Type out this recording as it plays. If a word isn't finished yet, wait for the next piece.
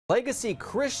Legacy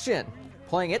Christian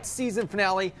playing its season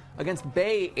finale against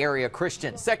Bay Area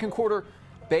Christian. Second quarter,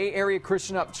 Bay Area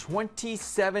Christian up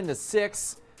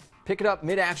 27-6. Pick it up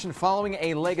mid-action following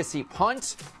a Legacy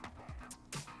punt.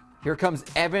 Here comes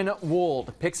Evan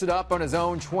Wold. Picks it up on his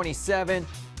own 27.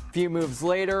 A few moves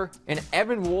later, and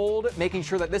Evan Wold making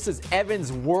sure that this is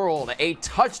Evan's world. A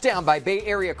touchdown by Bay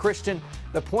Area Christian.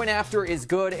 The point after is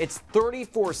good. It's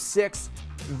 34-6.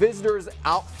 Visitors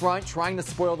out front trying to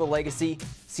spoil the Legacy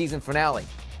season finale.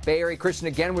 Bay Area Christian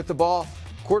again with the ball.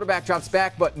 Quarterback drops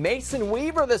back, but Mason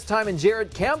Weaver this time and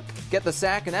Jared Kemp get the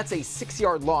sack, and that's a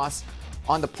 6-yard loss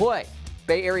on the play.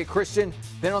 Bay Area Christian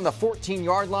then on the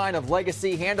 14-yard line of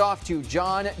Legacy. Handoff to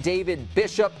John David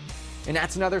Bishop, and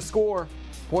that's another score.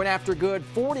 Point after good,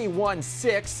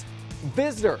 41-6.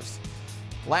 Visitors.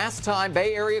 Last time,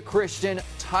 Bay Area Christian,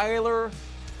 Tyler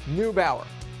Neubauer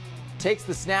takes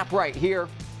the snap right here,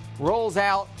 rolls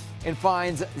out, and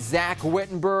finds Zach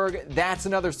Wittenberg. That's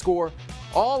another score.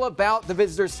 All about the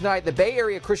visitors tonight. The Bay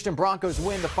Area Christian Broncos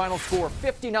win the final score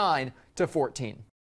 59-14.